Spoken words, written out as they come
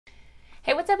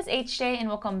Hey, what's up? It's HJ and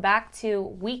welcome back to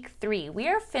week 3. We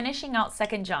are finishing out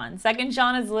 2 John. 2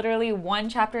 John is literally one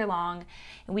chapter long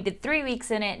and we did 3 weeks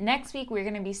in it. Next week, we're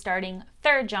going to be starting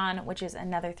 3 John, which is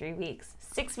another 3 weeks,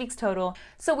 6 weeks total.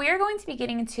 So we are going to be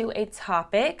getting into a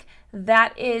topic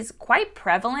that is quite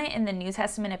prevalent in the New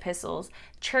Testament epistles.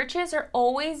 Churches are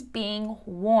always being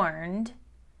warned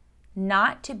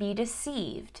not to be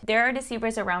deceived. There are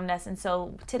deceivers around us, and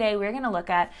so today we're going to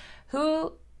look at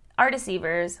who are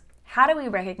deceivers, how do we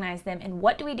recognize them, and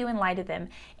what do we do in light of them,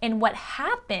 and what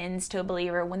happens to a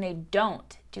believer when they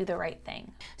don't do the right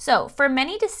thing. So, for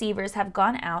many deceivers have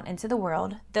gone out into the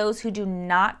world, those who do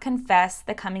not confess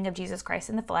the coming of Jesus Christ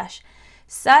in the flesh.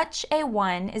 Such a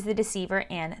one is the deceiver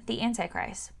and the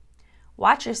Antichrist.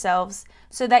 Watch yourselves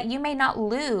so that you may not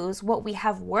lose what we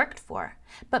have worked for,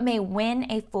 but may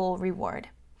win a full reward.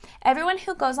 Everyone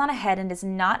who goes on ahead and does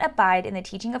not abide in the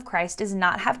teaching of Christ does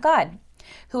not have God.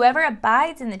 Whoever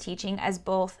abides in the teaching has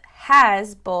both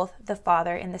the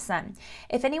Father and the Son.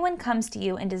 If anyone comes to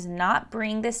you and does not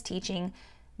bring this teaching,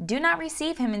 do not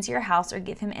receive him into your house or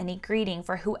give him any greeting,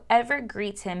 for whoever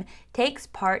greets him takes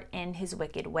part in his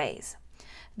wicked ways.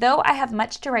 Though I have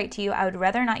much to write to you, I would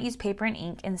rather not use paper and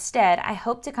ink. Instead, I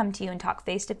hope to come to you and talk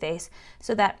face to face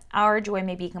so that our joy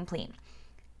may be complete.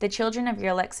 The children of your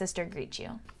elect sister greet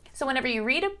you. So whenever you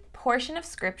read a portion of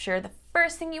scripture, the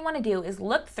first thing you want to do is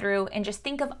look through and just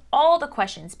think of all the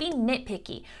questions. Be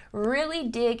nitpicky. Really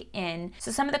dig in.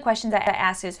 So some of the questions I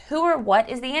ask is, who or what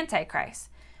is the Antichrist?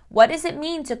 What does it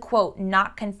mean to, quote,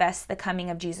 not confess the coming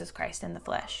of Jesus Christ in the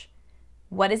flesh?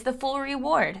 What is the full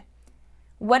reward?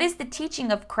 What is the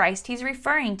teaching of Christ he's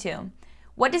referring to?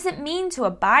 What does it mean to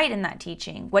abide in that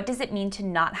teaching? What does it mean to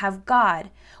not have God?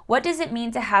 What does it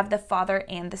mean to have the Father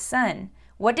and the Son?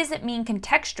 What does it mean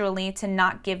contextually to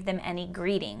not give them any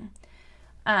greeting?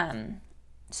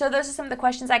 So those are some of the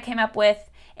questions I came up with,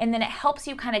 and then it helps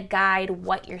you kind of guide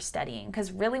what you're studying,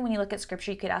 because really when you look at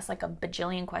scripture, you could ask like a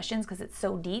bajillion questions because it's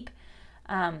so deep.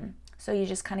 So you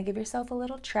just kind of give yourself a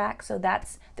little track. So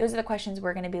those are the questions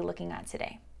we're going to be looking at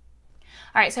today.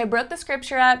 All right, so I broke the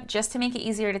scripture up just to make it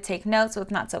easier to take notes so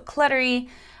it's not so cluttery.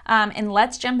 And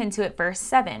let's jump into it, verse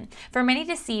 7. For many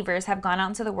deceivers have gone out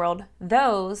into the world,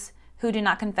 those who do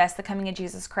not confess the coming of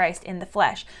Jesus Christ in the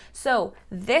flesh. So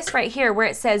this right here where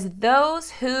it says, those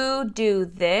who do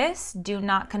this do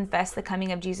not confess the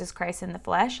coming of Jesus Christ in the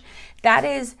flesh, that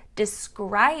is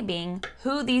describing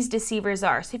who these deceivers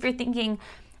are. So if you're thinking,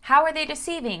 how are they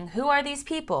deceiving? Who are these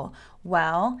people?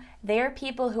 Well, they are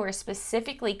people who are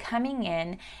specifically coming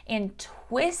in and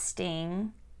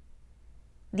twisting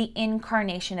the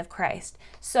incarnation of Christ.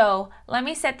 So let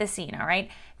me set the scene, all right?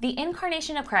 The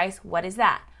incarnation of Christ, what is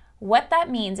that? What that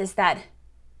means is that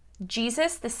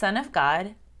Jesus, the Son of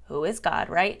God, who is God,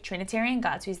 right? Trinitarian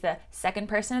God, so he's the second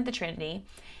person of the Trinity.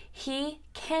 He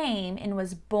came and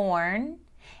was born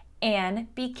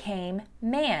and became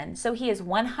man. So he is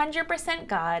 100%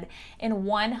 God and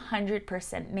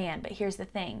 100% man. But here's the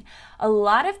thing. A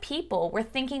lot of people were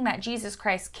thinking that Jesus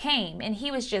Christ came and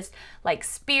he was just like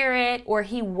spirit, or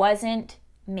he wasn't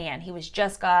man. He was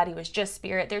just God. He was just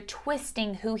spirit. They're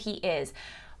twisting who he is.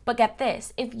 But get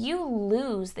this, if you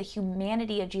lose the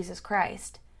humanity of Jesus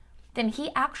Christ, then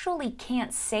he actually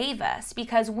can't save us,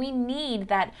 because we need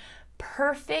that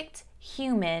perfect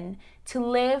human to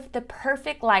live the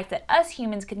perfect life that us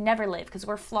humans could never live because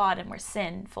we're flawed and we're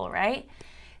sinful, right?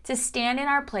 To stand in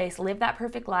our place, live that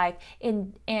perfect life,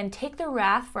 and take the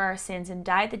wrath for our sins and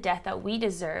die the death that we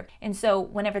deserve. And so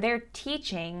whenever they're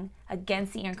teaching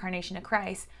against the incarnation of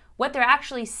Christ, what they're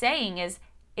actually saying is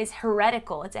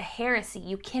heretical. It's a heresy.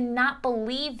 You cannot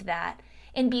believe that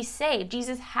and be saved.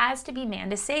 Jesus has to be man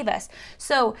to save us.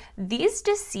 So these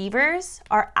deceivers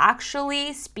are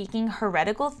actually speaking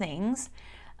heretical things.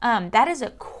 That is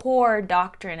a core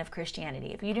doctrine of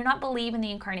Christianity. If you do not believe in the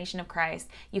incarnation of Christ,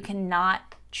 you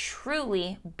cannot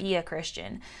truly be a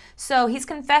Christian. So he's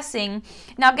confessing.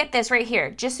 Now get this right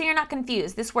here, just so you're not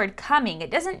confused. This word coming,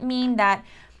 it doesn't mean that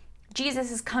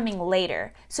Jesus is coming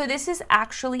later. So this is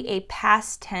actually a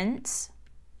past tense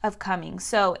of coming.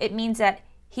 So it means that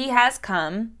he has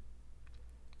come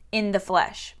in the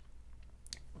flesh.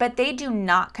 But they do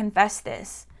not confess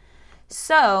this.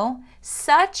 So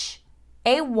such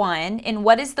a one, and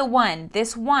what is the one?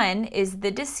 This one is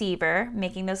the deceiver,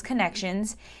 making those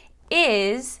connections,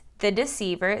 is the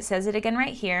deceiver, it says it again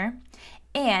right here,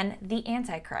 and the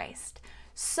Antichrist.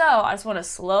 So I just want to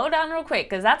slow down real quick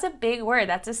because that's a big word.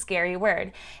 That's a scary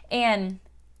word. And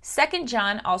 2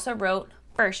 John also wrote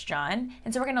 1 John.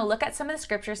 And so we're going to look at some of the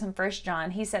scriptures in 1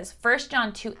 John. He says 1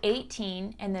 John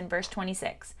 2:18 and then verse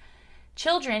 26.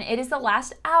 Children, it is the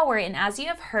last hour, and as you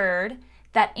have heard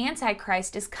that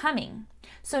Antichrist is coming.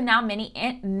 So now many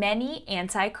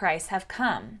Antichrists have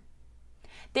come.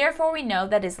 Therefore we know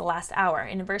that is the last hour.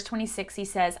 In verse 26, he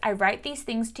says, I write these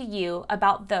things to you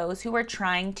about those who are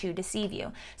trying to deceive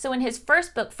you. So in his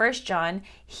first book, 1 John,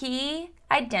 he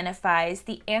identifies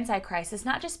the Antichrist as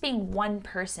not just being one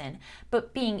person,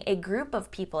 but being a group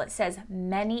of people. It says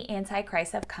many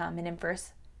Antichrists have come. And in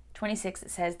verse 26,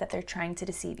 it says that they're trying to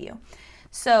deceive you.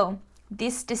 So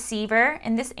this deceiver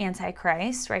and this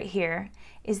Antichrist right here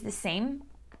is the same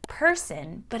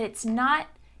person, but it's not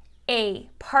a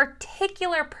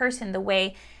particular person the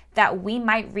way that we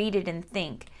might read it and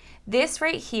think. This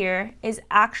right here is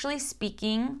actually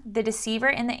speaking, the deceiver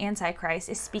and the Antichrist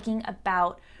is speaking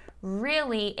about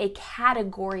really a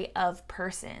category of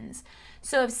persons.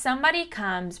 So if somebody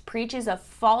comes, preaches a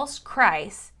false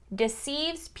Christ,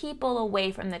 deceives people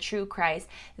away from the true Christ,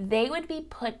 they would be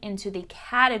put into the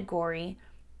category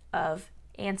of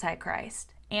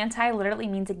Antichrist. Anti literally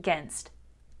means against.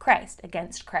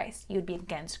 Against Christ. You would be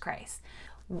against Christ.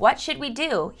 What should we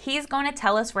do? He's going to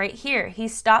tell us right here. He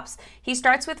starts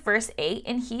with verse 8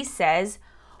 and he says,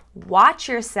 watch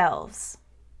yourselves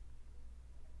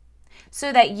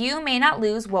so that you may not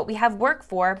lose what we have worked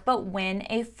for, but win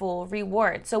a full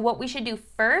reward. So what we should do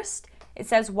first, it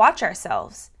says watch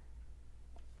ourselves.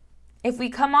 If we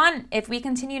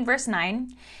continue in verse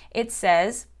 9, it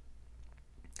says,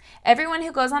 everyone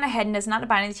who goes on ahead and does not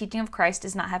abide in the teaching of Christ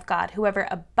does not have God. Whoever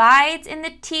abides in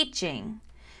the teaching.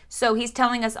 So he's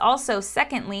telling us also,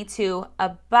 secondly, to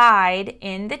abide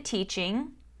in the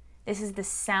teaching. This is the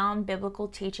sound biblical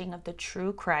teaching of the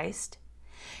true Christ.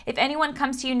 If anyone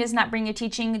comes to you and does not bring your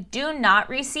teaching, do not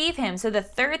receive him. So the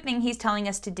third thing he's telling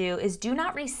us to do is do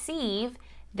not receive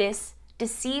this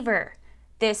deceiver,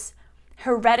 this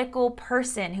heretical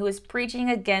person who is preaching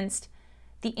against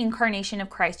the incarnation of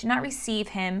Christ. Do not receive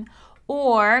him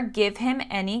or give him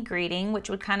any greeting, which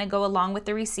would kind of go along with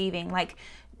the receiving. Like,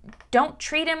 don't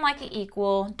treat him like an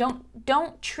equal.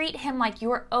 Don't treat him like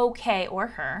you're okay, or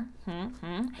her,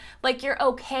 like you're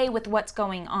okay with what's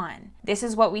going on. This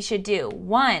is what we should do.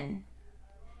 1,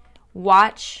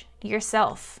 watch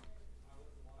yourself.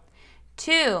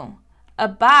 2,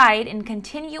 abide and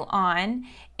continue on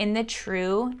in the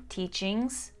true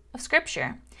teachings of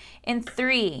Scripture. And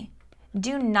 3,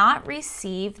 do not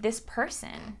receive this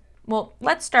person. Well,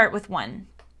 let's start with 1.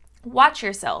 Watch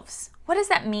yourselves. What does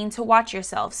that mean to watch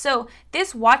yourself? So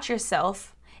this watch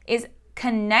yourself is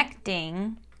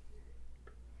connecting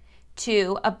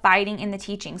to abiding in the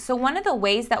teaching. So one of the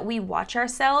ways that we watch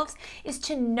ourselves is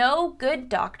to know good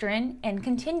doctrine and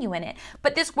continue in it.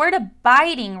 But this word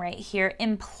abiding right here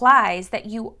implies that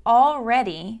you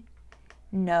already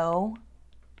know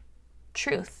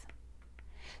truth.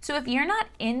 So if you're not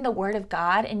in the Word of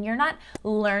God and you're not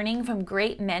learning from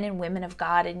great men and women of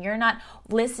God and you're not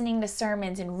listening to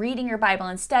sermons and reading your Bible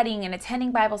and studying and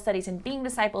attending Bible studies and being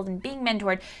discipled and being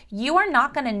mentored, you are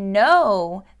not going to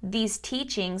know these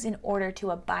teachings in order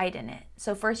to abide in it.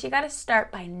 So first you got to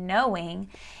start by knowing,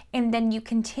 and then you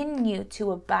continue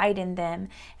to abide in them.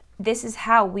 This is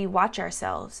how we watch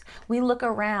ourselves. We look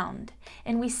around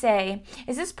and we say,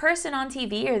 is this person on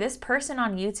TV or this person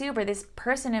on YouTube or this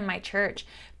person in my church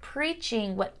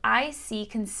preaching what I see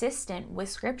consistent with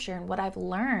Scripture and what I've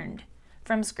learned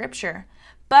from Scripture?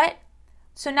 But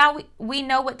so now we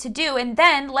know what to do. And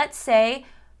then let's say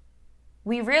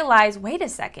we realize, wait a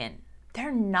second,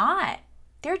 they're not.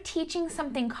 They're teaching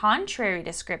something contrary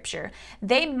to Scripture.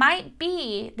 They might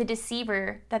be the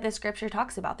deceiver that the Scripture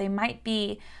talks about. They might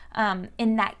be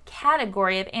in that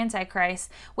category of Antichrist,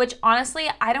 which honestly,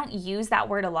 I don't use that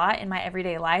word a lot in my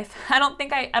everyday life. I don't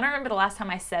remember the last time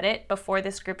I said it before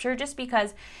the Scripture, just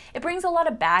because it brings a lot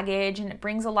of baggage and it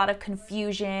brings a lot of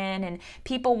confusion, and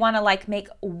people want to like make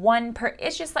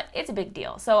it's just like, it's a big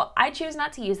deal. So I choose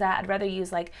not to use that. I'd rather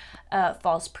use like a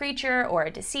false preacher or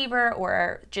a deceiver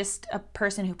or just a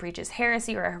person who preaches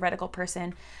heresy or a heretical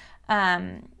person.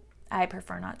 I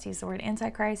prefer not to use the word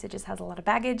Antichrist. It just has a lot of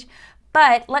baggage.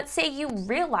 But let's say you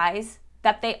realize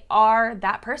that they are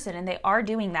that person and they are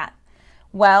doing that.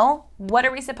 Well, what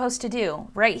are we supposed to do?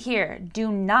 Right here, do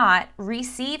not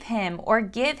receive him or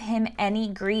give him any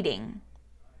greeting.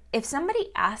 If somebody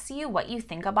asks you what you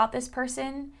think about this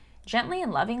person, gently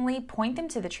and lovingly point them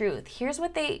to the truth. Here's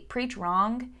what they preach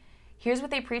wrong. Here's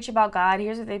what they preach about God.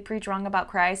 Here's what they preach wrong about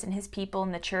Christ and his people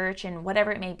and the church and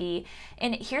whatever it may be.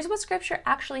 And here's what Scripture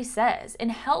actually says,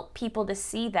 and help people to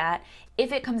see that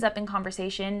if it comes up in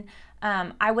conversation.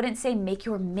 I wouldn't say make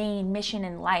your main mission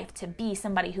in life to be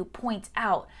somebody who points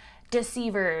out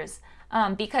deceivers,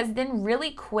 because then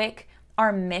really quick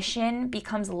our mission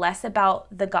becomes less about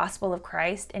the gospel of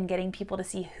Christ and getting people to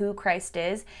see who Christ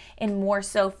is, and more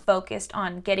so focused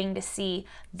on getting to see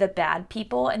the bad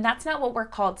people. And that's not what we're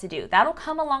called to do. That'll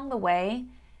come along the way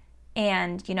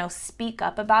and, speak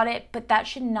up about it, but that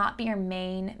should not be your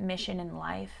main mission in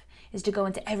life, is to go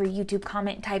into every YouTube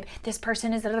comment and type, this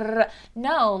person is,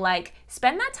 no, like,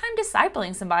 spend that time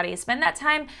discipling somebody, spend that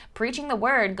time preaching the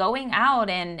word, going out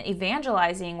and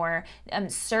evangelizing, or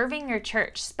serving your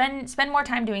church. Spend more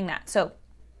time doing that. So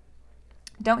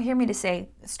don't hear me to say,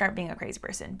 start being a crazy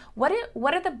person. What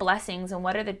are the blessings and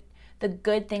what are the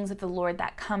good things of the Lord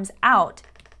that comes out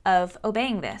of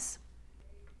obeying this?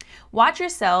 Watch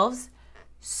yourselves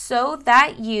so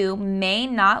that you may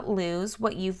not lose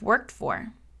what you've worked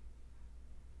for.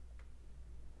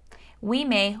 We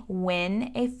may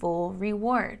win a full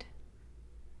reward.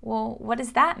 Well, what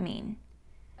does that mean?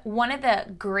 One of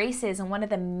the graces and one of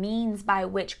the means by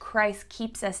which Christ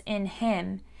keeps us in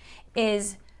Him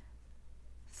is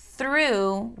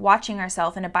through watching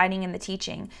ourselves and abiding in the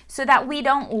teaching, so that we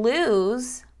don't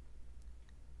lose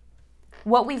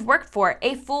what we've worked for,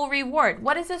 a full reward.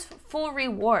 What is this full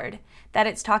reward that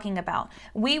it's talking about?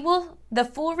 The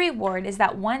full reward is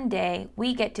that one day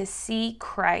we get to see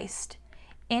Christ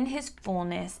in His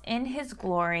fullness, in His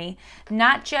glory,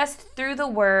 not just through the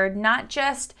word, not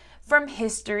just from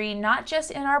history, not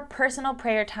just in our personal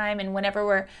prayer time and whenever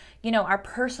we're, our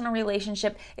personal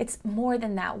relationship. It's more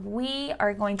than that. We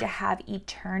are going to have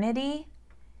eternity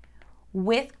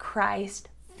with Christ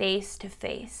face to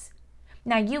face.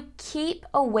 Now, you keep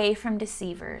away from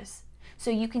deceivers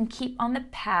so you can keep on the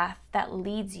path that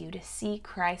leads you to see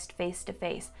Christ face to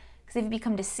face. Because if you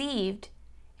become deceived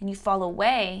and you fall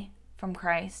away from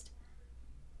Christ,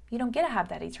 you don't get to have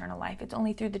that eternal life. It's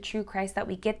only through the true Christ that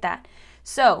we get that.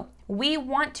 So we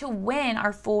want to win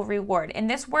our full reward. And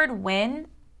this word win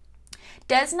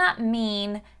does not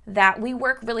mean that we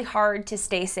work really hard to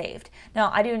stay saved. No,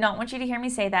 I do not want you to hear me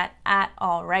say that at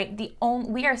all, right?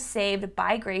 We are saved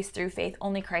by grace through faith.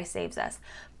 Only Christ saves us.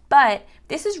 But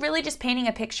this is really just painting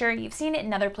a picture. You've seen it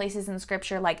in other places in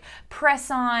Scripture, like press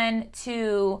on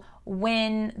to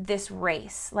win this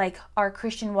race. Like our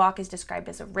Christian walk is described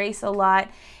as a race a lot.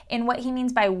 And what he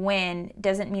means by win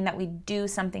doesn't mean that we do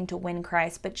something to win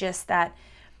Christ, but just that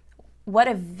what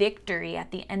a victory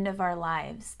at the end of our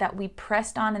lives, that we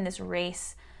pressed on in this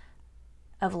race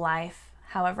of life,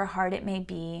 however hard it may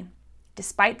be,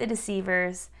 despite the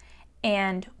deceivers,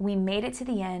 and we made it to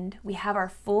the end. We have our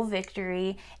full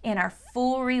victory and our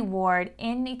full reward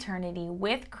in eternity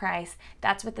with Christ.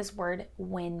 That's what this word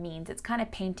win means. It's kind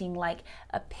of painting like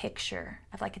a picture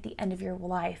of like at the end of your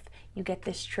life, you get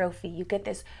this trophy, you get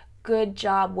this good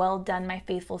job, well done, my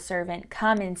faithful servant.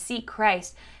 Come and see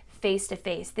Christ face to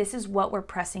face. This is what we're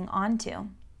pressing on to.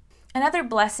 Another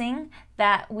blessing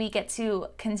that we get to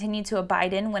continue to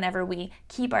abide in whenever we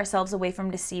keep ourselves away from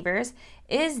deceivers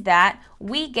is that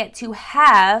we get to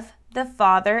have the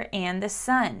Father and the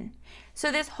Son. So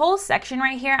this whole section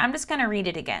right here, I'm just going to read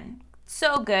it again.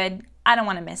 So good. I don't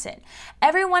want to miss it.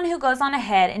 Everyone who goes on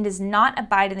ahead and does not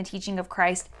abide in the teaching of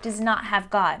Christ does not have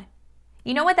God.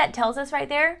 You know what that tells us right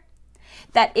there?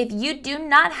 That if you do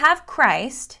not have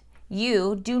Christ,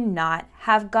 you do not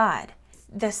have God.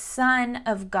 The Son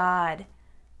of God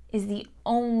is the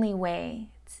only way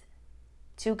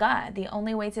to God, the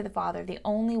only way to the Father, the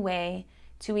only way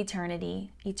to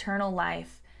eternity, eternal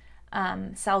life,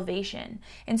 salvation.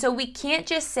 And so we can't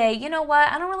just say, you know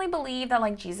what, I don't really believe that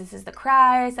like Jesus is the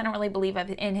Christ. I don't really believe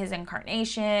in His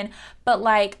incarnation, but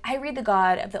like I read the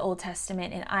God of the Old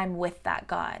Testament and I'm with that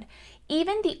God.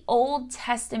 Even the Old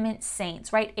Testament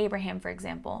saints, right? Abraham, for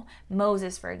example,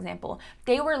 Moses, for example,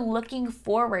 they were looking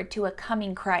forward to a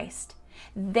coming Christ.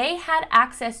 They had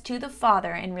access to the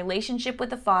Father and relationship with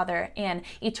the Father and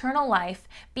eternal life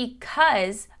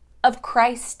because of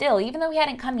Christ still. Even though He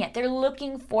hadn't come yet, they're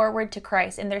looking forward to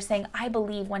Christ and they're saying, I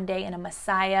believe one day in a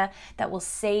Messiah that will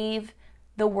save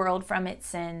the world from its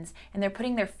sins. And they're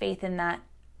putting their faith in that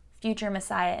future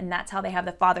Messiah, and that's how they have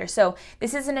the Father. So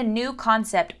this isn't a new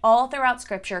concept. All throughout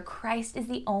Scripture, Christ is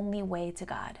the only way to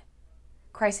God.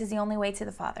 Christ is the only way to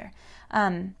the Father.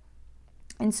 And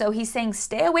so he's saying,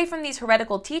 stay away from these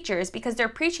heretical teachers because they're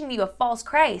preaching to you a false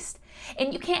Christ.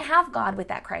 And you can't have God with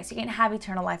that Christ. You can't have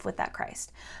eternal life with that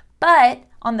Christ. But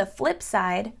on the flip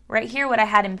side, right here, what I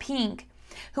had in pink,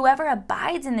 whoever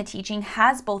abides in the teaching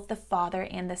has both the Father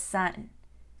and the Son.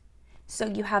 So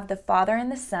you have the Father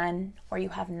and the Son, or you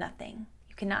have nothing.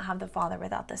 You cannot have the Father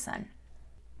without the Son.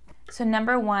 So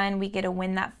number one, we get to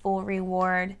win that full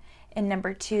reward. And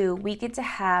number two, we get to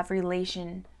have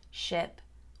relationship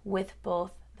with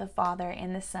both the Father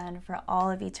and the Son for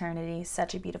all of eternity.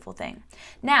 Such a beautiful thing.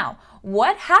 Now,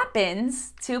 what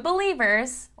happens to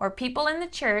believers or people in the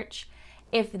church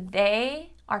if they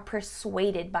are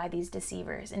persuaded by these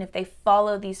deceivers and if they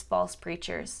follow these false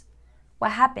preachers?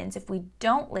 What happens if we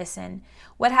don't listen?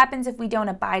 What happens if we don't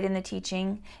abide in the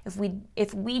teaching?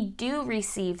 If we do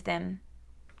receive them?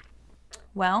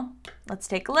 Well, let's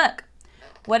take a look.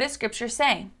 What does Scripture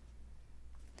say?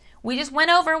 We just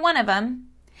went over one of them.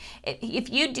 If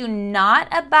you do not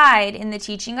abide in the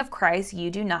teaching of Christ, you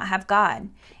do not have God.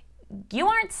 You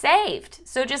aren't saved.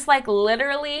 So just like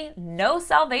literally no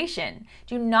salvation.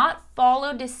 Do not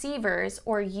follow deceivers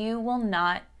or you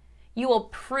will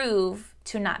prove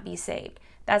to not be saved.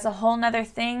 That's a whole nother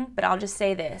thing, but I'll just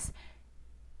say this.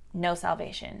 No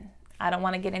salvation. I don't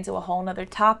want to get into a whole nother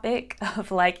topic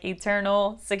of like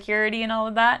eternal security and all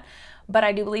of that, but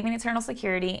I do believe in eternal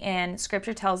security, and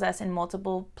Scripture tells us in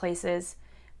multiple places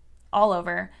all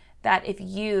over that if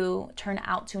you turn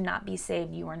out to not be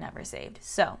saved, you are never saved.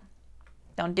 So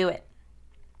don't do it.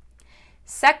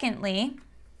 Secondly,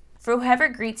 for whoever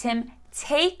greets him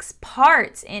takes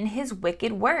part in his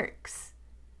wicked works.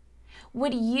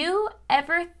 Would you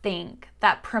ever think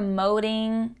that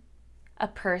promoting a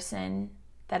person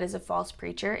that is a false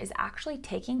preacher is actually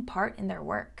taking part in their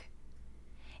work?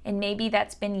 And maybe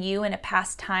that's been you in a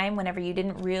past time whenever you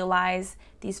didn't realize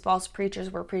these false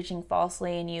preachers were preaching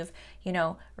falsely, and you've,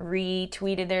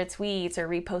 retweeted their tweets or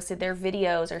reposted their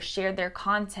videos or shared their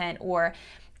content or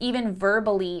even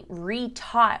verbally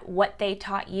retaught what they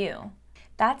taught you.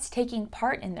 That's taking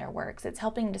part in their works. It's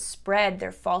helping to spread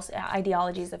their false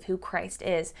ideologies of who Christ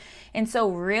is. And so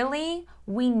really,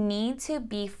 we need to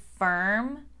be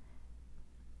firm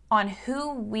on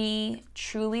who we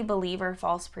truly believe are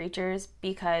false preachers,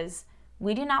 because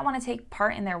we do not want to take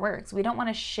part in their works. We don't want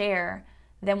to share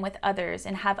them with others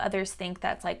and have others think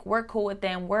that's like, we're cool with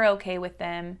them, we're okay with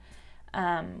them.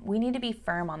 We need to be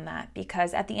firm on that,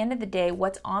 because at the end of the day,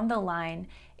 what's on the line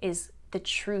is the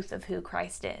truth of who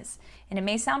Christ is. And it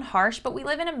may sound harsh, but we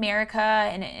live in America,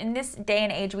 and in this day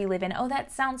and age we live in, oh,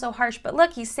 that sounds so harsh. But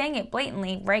look, he's saying it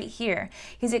blatantly right here.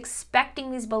 He's expecting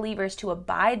these believers to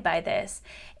abide by this,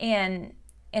 and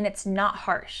it's not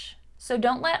harsh. So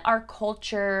don't let our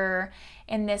culture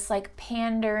and this like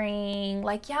pandering,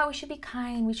 like, yeah, we should be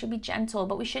kind, we should be gentle,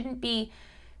 but we shouldn't be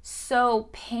so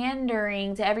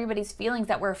pandering to everybody's feelings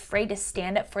that we're afraid to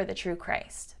stand up for the true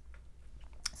Christ.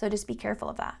 So just be careful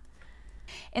of that.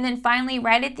 And then finally,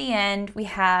 right at the end, we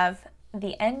have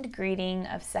the end greeting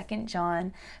of 2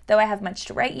 John. Though I have much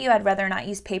to write you, I'd rather not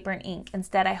use paper and ink.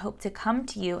 Instead, I hope to come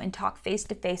to you and talk face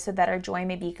to face so that our joy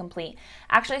may be complete.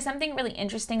 Actually, something really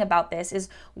interesting about this is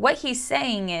what he's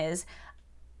saying is,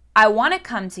 I want to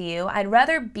come to you. I'd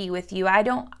rather be with you.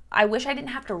 I wish I didn't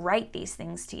have to write these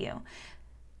things to you.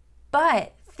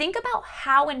 But think about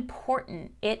how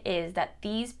important it is that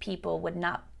these people would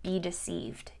not be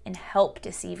deceived and help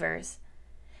deceivers.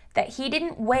 That he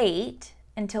didn't wait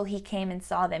until he came and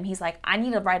saw them. He's like, I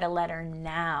need to write a letter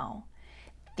now.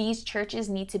 These churches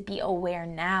need to be aware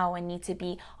now and need to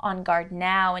be on guard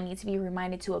now and need to be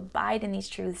reminded to abide in these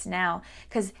truths now,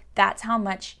 because that's how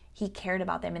much he cared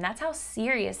about them, and that's how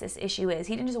serious this issue is.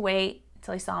 He didn't just wait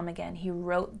until he saw them again. He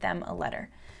wrote them a letter.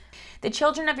 The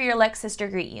children of your elect sister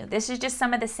greet you. This is just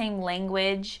some of the same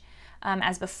language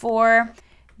as before.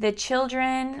 The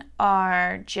children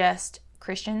are just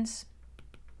Christians.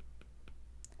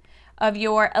 Of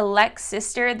your elect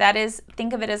sister, that is,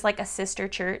 think of it as like a sister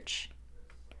church,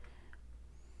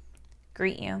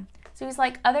 greet you. So he's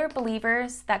like, other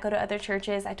believers that go to other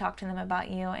churches, I talk to them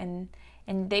about you, and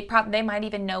they might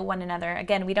even know one another.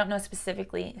 Again, we don't know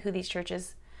specifically who these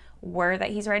churches were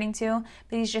that he's writing to,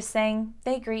 but he's just saying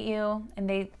they greet you and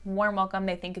they warm welcome,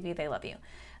 they think of you, they love you.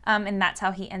 And that's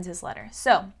how he ends his letter.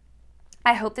 So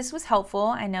I hope this was helpful.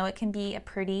 I know it can be a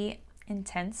pretty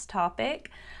intense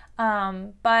topic,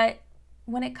 but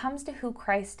when it comes to who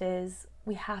Christ is,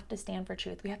 we have to stand for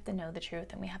truth. We have to know the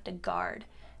truth, and we have to guard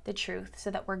the truth so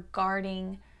that we're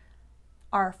guarding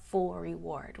our full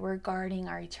reward. We're guarding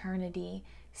our eternity,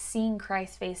 seeing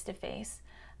Christ face to face.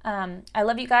 I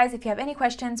love you guys. If you have any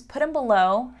questions, put them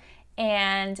below.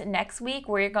 And next week,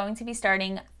 we're going to be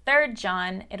starting 3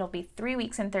 John. It'll be 3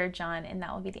 weeks in 3 John, and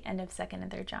that will be the end of 2nd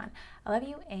and 3rd John. I love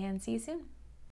you, and see you soon.